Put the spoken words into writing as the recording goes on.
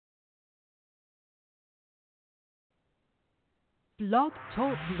Blog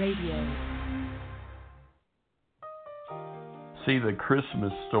Talk Radio. See, the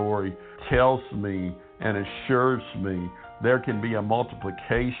Christmas story tells me and assures me there can be a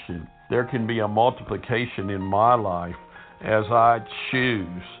multiplication. There can be a multiplication in my life as I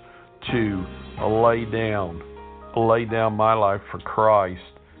choose to lay down my life for Christ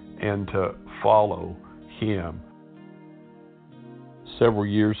and to follow Him. Several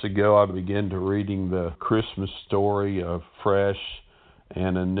years ago, I began to reading the Christmas story afresh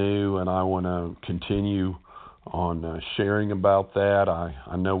and anew, and I want to continue on sharing about that.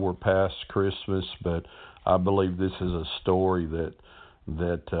 I know we're past Christmas, but I believe this is a story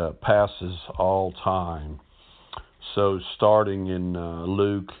that passes all time. So starting in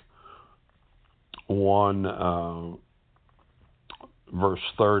Luke 1, verse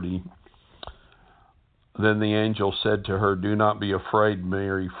 30, then the angel said to her, "Do not be afraid,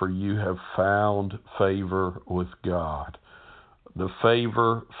 Mary, for you have found favor with God." The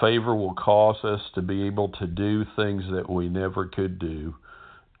favor will cause us to be able to do things that we never could do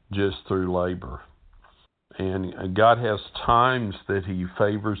just through labor. And God has times that He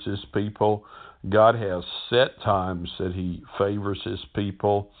favors His people. God has set times that He favors His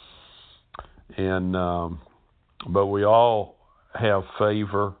people. And but we all have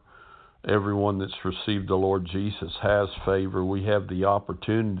favor. Everyone that's received the Lord Jesus has favor. We have the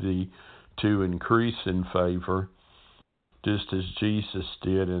opportunity to increase in favor, just as Jesus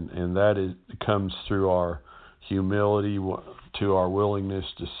did, and that comes through our humility, to our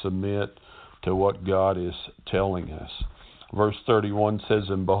willingness to submit to what God is telling us. Verse 31 says,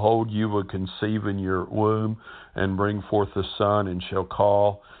 "And behold, you will conceive in your womb and bring forth a son, and shall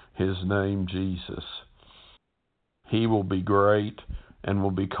call his name Jesus. He will be great and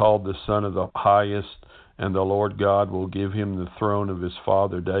will be called the Son of the Highest, and the Lord God will give him the throne of his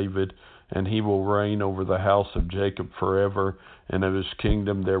father David, and he will reign over the house of Jacob forever, and of his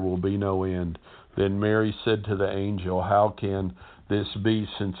kingdom there will be no end." Then Mary said to the angel, "How can this be,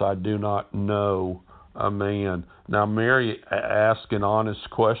 since I do not know a man?" Now Mary asked an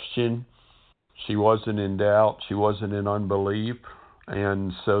honest question. She wasn't in doubt. She wasn't in unbelief.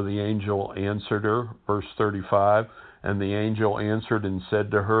 And so the angel answered her, verse 35, "And the angel answered and said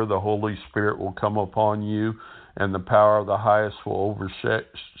to her, The Holy Spirit will come upon you, and the power of the Highest will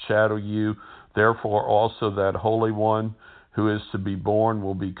overshadow you. Therefore also that Holy One who is to be born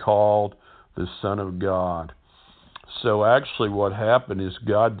will be called the Son of God." So actually what happened is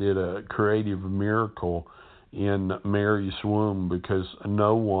God did a creative miracle in Mary's womb, because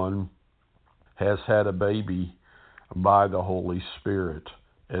no one has had a baby by the Holy Spirit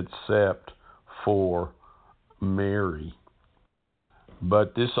except for Mary.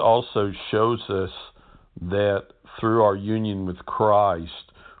 But this also shows us that through our union with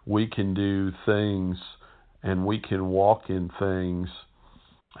Christ, we can do things and we can walk in things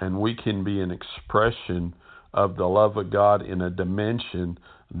and we can be an expression of the love of God in a dimension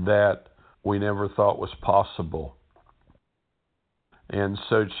that we never thought was possible. And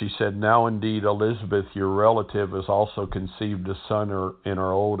so she said, "Now indeed Elizabeth, your relative, has also conceived a son in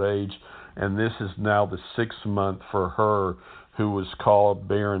her old age, and this is now the 6th month for her who was called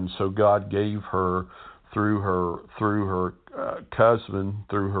barren." So God gave her, through her cousin,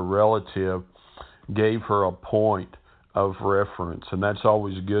 through her relative, gave her a point of reference. And that's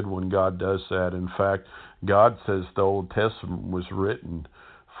always good when God does that. In fact, God says the Old Testament was written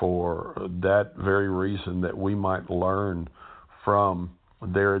for that very reason, that we might learn from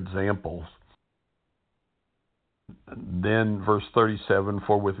their examples. Then verse 37,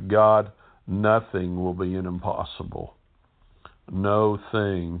 "For with God nothing will be impossible." No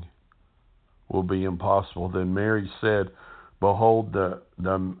thing will be impossible. Then Mary said, "Behold, the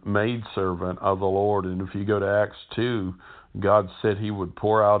maidservant of the Lord." And if you go to Acts 2, God said He would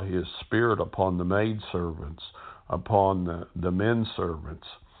pour out His Spirit upon the maidservants, upon the men servants.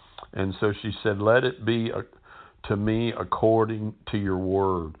 And so she said, "Let it be to me according to your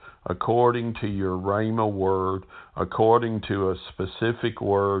word," according to your Rhema word, according to a specific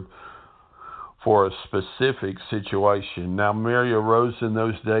word for a specific situation. Now Mary arose in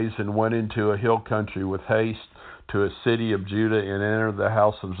those days and went into a hill country with haste to a city of Judah, and entered the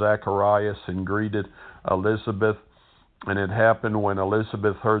house of Zacharias and greeted Elizabeth. And it happened when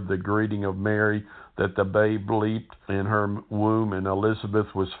Elizabeth heard the greeting of Mary that the babe leaped in her womb, and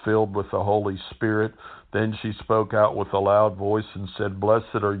Elizabeth was filled with the Holy Spirit. Then she spoke out with a loud voice and said,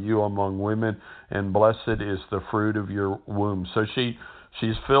 "Blessed are you among women, and blessed is the fruit of your womb." So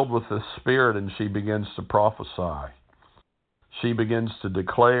she's filled with the Spirit, and she begins to prophesy. She begins to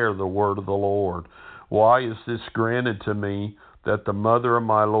declare the word of the Lord. "Why is this granted to me, that the mother of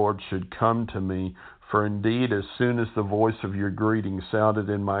my Lord should come to me? For indeed, as soon as the voice of your greeting sounded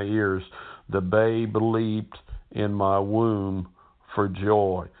in my ears, the babe leaped in my womb for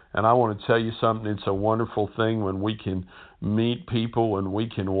joy. And I want to tell you something. It's a wonderful thing when we can meet people and we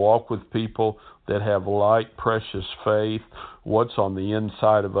can walk with people that have like precious faith. What's on the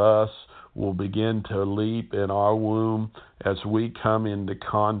inside of us will begin to leap in our womb as we come into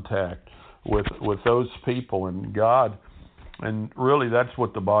contact with those people and God. And really, that's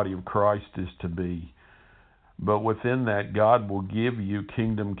what the body of Christ is to be. But within that, God will give you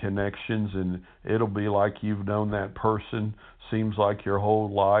kingdom connections, and it'll be like you've known that person, seems like your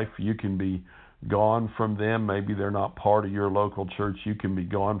whole life. You can be gone from them. Maybe they're not part of your local church. You can be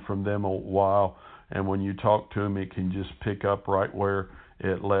gone from them a while, and when you talk to them, it can just pick up right where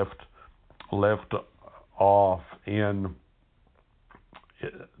it left off. And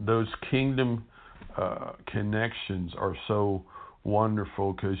those kingdom connections are so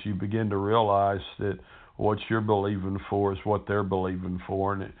wonderful because you begin to realize that what you're believing for is what they're believing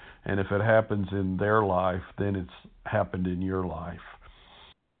for, and if it happens in their life, then it's happened in your life.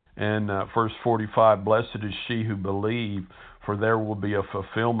 And verse 45, blessed is she who believed, for there will be a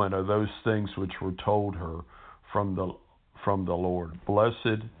fulfillment of those things which were told her from the Lord.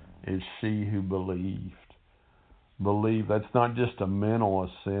 Blessed is she who believed. Believe, that's not just a mental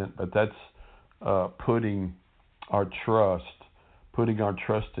assent, but that's putting our trust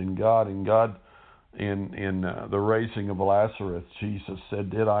in God. And God, in the raising of Lazarus, Jesus said,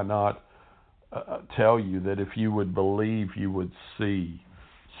 did I not tell you that if you would believe, you would see?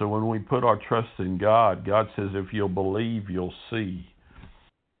 So when we put our trust in God, God says, if you'll believe, you'll see.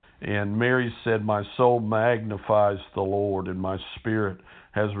 And Mary said, my soul magnifies the Lord, and my spirit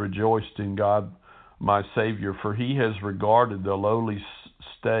has rejoiced in God my Savior, for he has regarded the lowly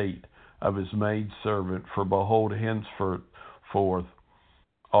state of his maidservant. For behold, henceforth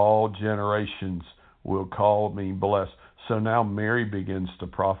all generations will call me blessed. So now Mary begins to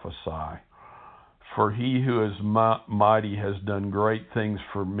prophesy. For he who is mighty has done great things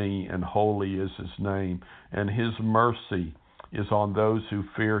for me, and holy is his name. And his mercy is on those who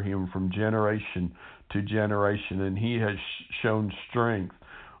fear him from generation to generation. And he has shown strength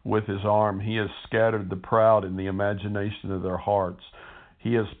with his arm. He has scattered the proud in the imagination of their hearts.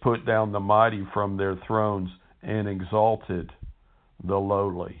 He has put down the mighty from their thrones and exalted the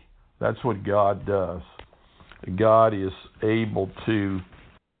lowly. That's what God does. God is able to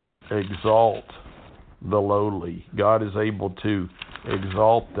exalt the lowly. God is able to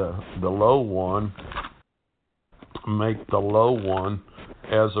exalt the low one, make the low one,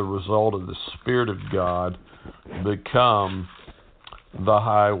 as a result of the Spirit of God, become the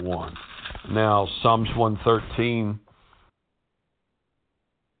high one. Now, Psalms 113,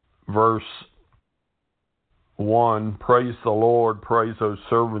 verse 1, praise the Lord, praise those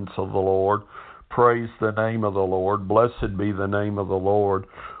servants of the Lord, praise the name of the Lord, blessed be the name of the Lord,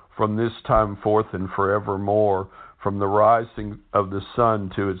 from this time forth and forevermore. From the rising of the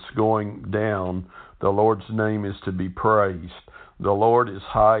sun to its going down, the Lord's name is to be praised. The Lord is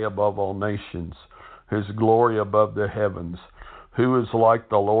high above all nations, his glory above the heavens. Who is like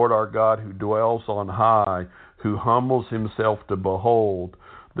the Lord our God, who dwells on high, who humbles himself to behold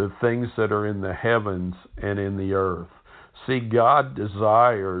the things that are in the heavens and in the earth? See, God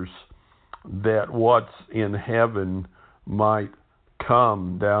desires that what's in heaven might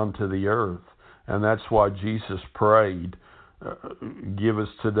come down to the earth. And that's why Jesus prayed, give us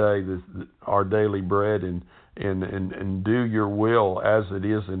today our daily bread, and do your will as it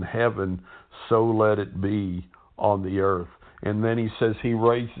is in heaven, so let it be on the earth. And then he says he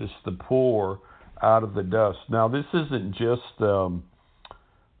raises the poor out of the dust. Now, this isn't just the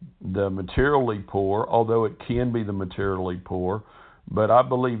materially poor, although it can be the materially poor, but I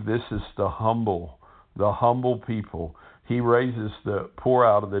believe this is the humble people. He raises the poor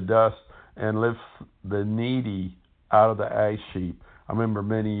out of the dust and lifts the needy out of the ash heap. I remember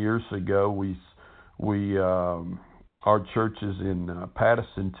many years ago, our church is in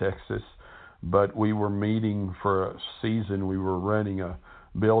Patterson, Texas, but we were meeting for a season. We were renting a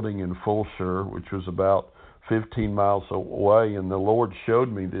building in Fulshear, which was about 15 miles away, and the Lord showed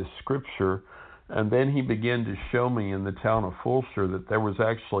me this scripture, and then he began to show me in the town of Fulshear that there was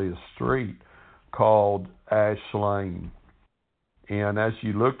actually a street called Ash Lane. And as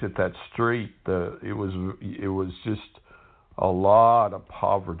you looked at that street, it was just a lot of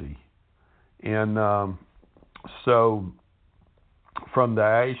poverty. And so from the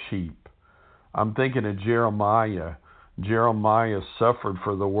ash heap, I'm thinking of Jeremiah. Jeremiah suffered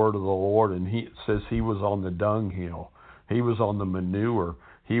for the word of the Lord, and it says he was on the dunghill. He was on the manure.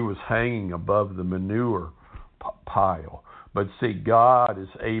 He was hanging above the manure pile. But see, God is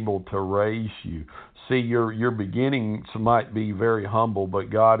able to raise you. See, your beginnings might be very humble, but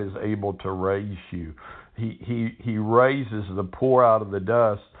God is able to raise you. He raises the poor out of the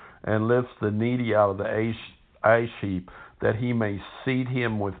dust and lifts the needy out of the ash heap, that he may seat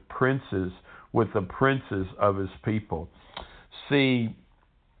him with the princes of his people. See,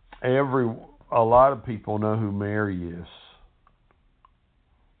 a lot of people know who Mary is,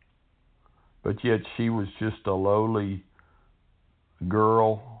 but yet she was just a lowly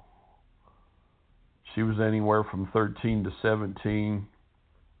girl. She was anywhere from 13 to 17,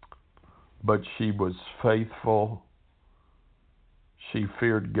 but she was faithful. She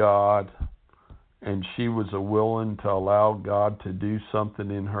feared God, and she was willing to allow God to do something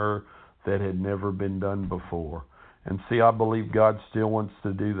in her that had never been done before. And see, I believe God still wants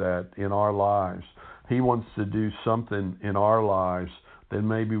to do that in our lives. He wants to do something in our lives that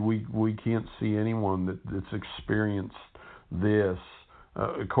maybe we can't see anyone that's experienced this.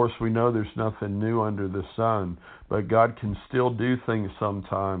 Of course, we know there's nothing new under the sun, but God can still do things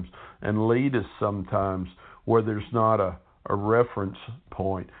sometimes and lead us sometimes where there's not a reference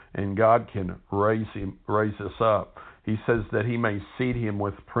point, and God can raise us up. He says that he may seat him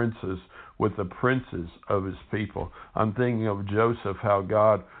with the princes of his people. I'm thinking of Joseph, how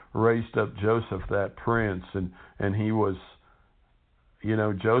God raised up Joseph, that prince, and he was,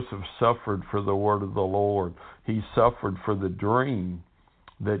 Joseph suffered for the word of the Lord. He suffered for the dream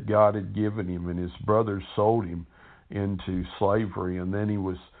that God had given him, and his brothers sold him into slavery, and then he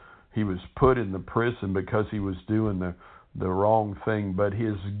was put in the prison because he was doing the wrong thing, but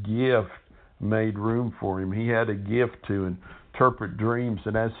his gift made room for him. He had a gift to interpret dreams,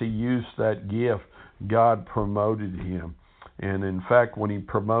 and as he used that gift, God promoted him. And in fact, when he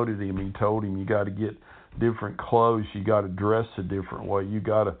promoted him, he told him, you got to get different clothes, you got to dress a different way, you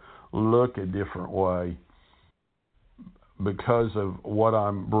got to look a different way, because of what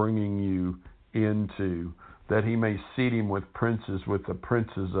I'm bringing you into, that he may seat him with the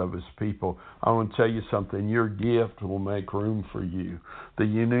princes of his people. I want to tell you something. Your gift will make room for you. The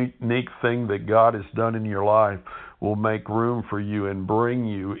unique thing that God has done in your life will make room for you and bring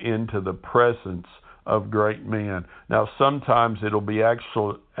you into the presence of great men. Now, sometimes it'll be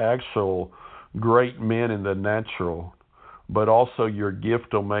actual great men in the natural, but also your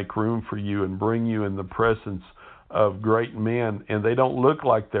gift will make room for you and bring you in the presence of great men, and they don't look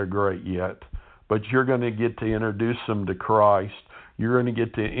like they're great yet, but you're going to get to introduce them to Christ. You're going to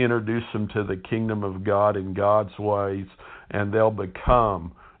get to introduce them to the kingdom of God and God's ways, and they'll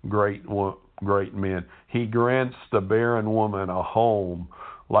become great men. He grants the barren woman a home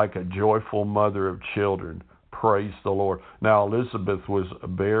like a joyful mother of children. Praise the Lord. Now, Elizabeth was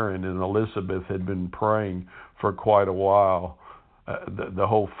barren, and Elizabeth had been praying for quite a while, the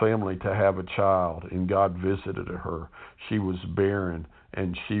whole family, to have a child, and God visited her. She was barren,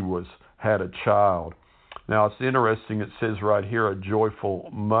 and she had a child. Now, it's interesting, it says right here, a joyful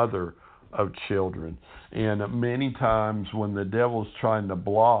mother of children. And many times when the devil's trying to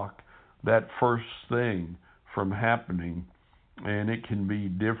block that first thing from happening, and it can be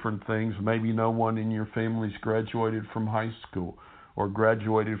different things. Maybe no one in your family's graduated from high school or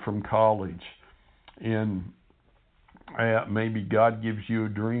graduated from college, and maybe God gives you a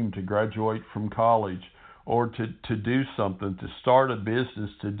dream to graduate from college, or to do something, to start a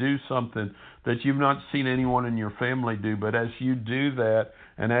business, to do something that you've not seen anyone in your family do. But as you do that,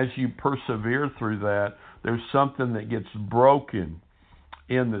 and as you persevere through that, there's something that gets broken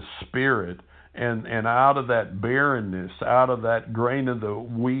in the spirit. And out of that barrenness, out of that grain of the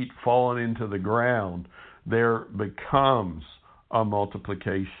wheat falling into the ground, there becomes a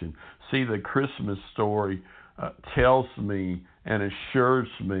multiplication. See, the Christmas story tells me and assures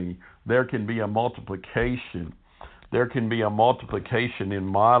me there can be a multiplication. There can be a multiplication in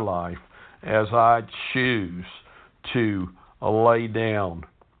my life as I choose to lay down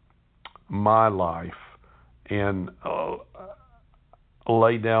my life and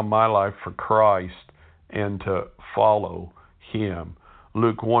lay down my life for Christ and to follow him.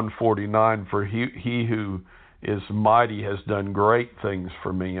 Luke 1:49, for he who is mighty has done great things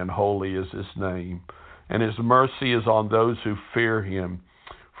for me, and holy is his name. And his mercy is on those who fear him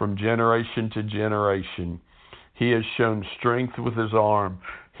from generation to generation. He has shown strength with his arm.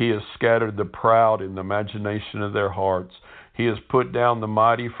 He has scattered the proud in the imagination of their hearts. He has put down the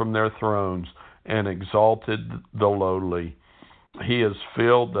mighty from their thrones and exalted the lowly. He has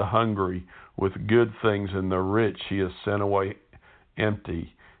filled the hungry with good things, and the rich he has sent away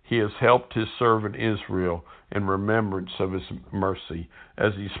empty. He has helped his servant Israel in remembrance of his mercy,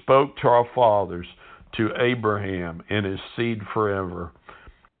 as he spoke to our fathers, to Abraham and his seed forever.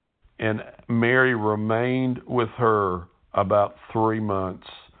 And Mary remained with her about 3 months,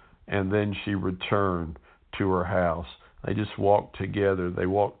 and then she returned to her house. They just walked together. They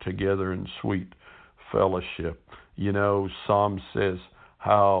walked together in sweet fellowship. You know, Psalm says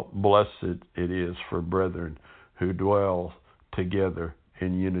how blessed it is for brethren who dwell together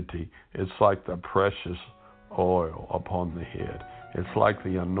in unity. It's like the precious oil upon the head. It's like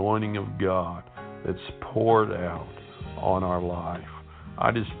the anointing of God that's poured out on our life.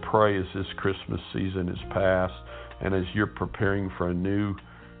 I just pray as this Christmas season is past and as you're preparing for a new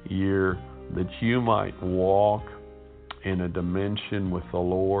year, that you might walk in a dimension with the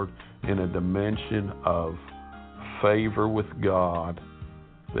Lord, in a dimension of favor with God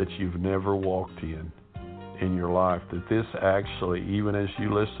that you've never walked in your life. That this actually, even as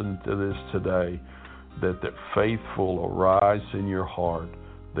you listen to this today, that faith will arise in your heart,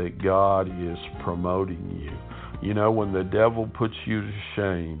 that God is promoting you. You know, when the devil puts you to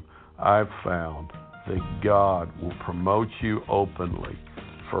shame, I've found that God will promote you openly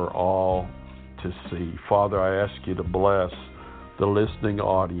for all to see. Father, I ask you to bless the listening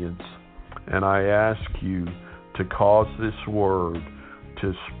audience, and I ask you to cause this word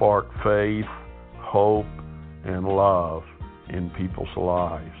to spark faith, hope, and love in people's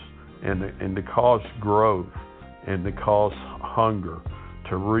lives, and to cause growth and to cause hunger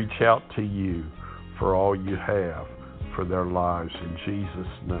to reach out to you for all you have for their lives. In Jesus'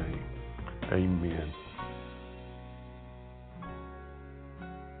 name, amen.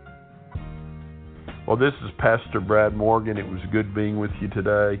 Well, this is Pastor Brad Morgan. It was good being with you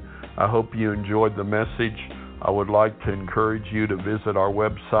today. I hope you enjoyed the message. I would like to encourage you to visit our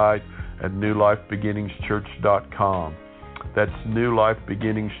website at newlifebeginningschurch.com. That's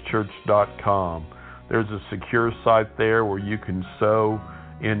newlifebeginningschurch.com. There's a secure site there where you can sow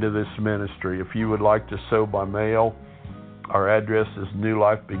into this ministry. If you would like to sow by mail, our address is New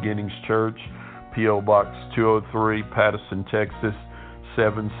Life Beginnings Church, P.O. Box 203, Patterson, Texas,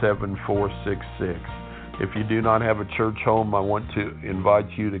 77466. If you do not have a church home, I want to invite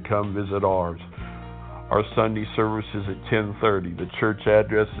you to come visit ours. Our Sunday service is at 10:30. The church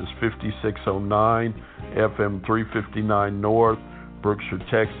address is 5609 FM 359 North, Brookshire,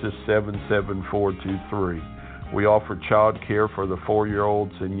 Texas 77423. We offer child care for the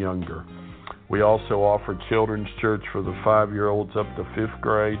 4-year-olds and younger. We also offer children's church for the 5-year-olds up to 5th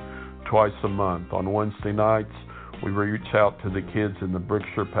grade twice a month. On Wednesday nights, we reach out to the kids in the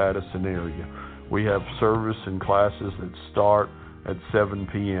Brookshire-Patterson area. We have service and classes that start at 7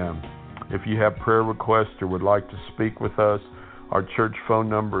 p.m. If you have prayer requests or would like to speak with us, our church phone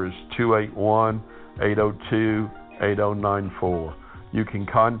number is 281-802-8094. You can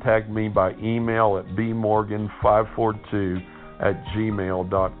contact me by email at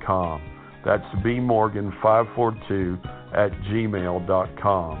bmorgan542@gmail.com. That's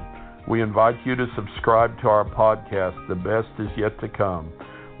bmorgan542@gmail.com. We invite you to subscribe to our podcast, The Best Is Yet to Come,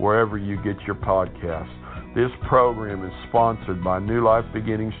 wherever you get your podcasts. This program is sponsored by New Life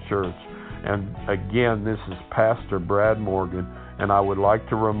Beginnings Church. And again, this is Pastor Brad Morgan, and I would like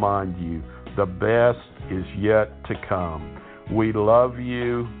to remind you, the best is yet to come. We love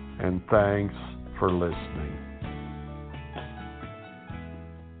you, and thanks for listening.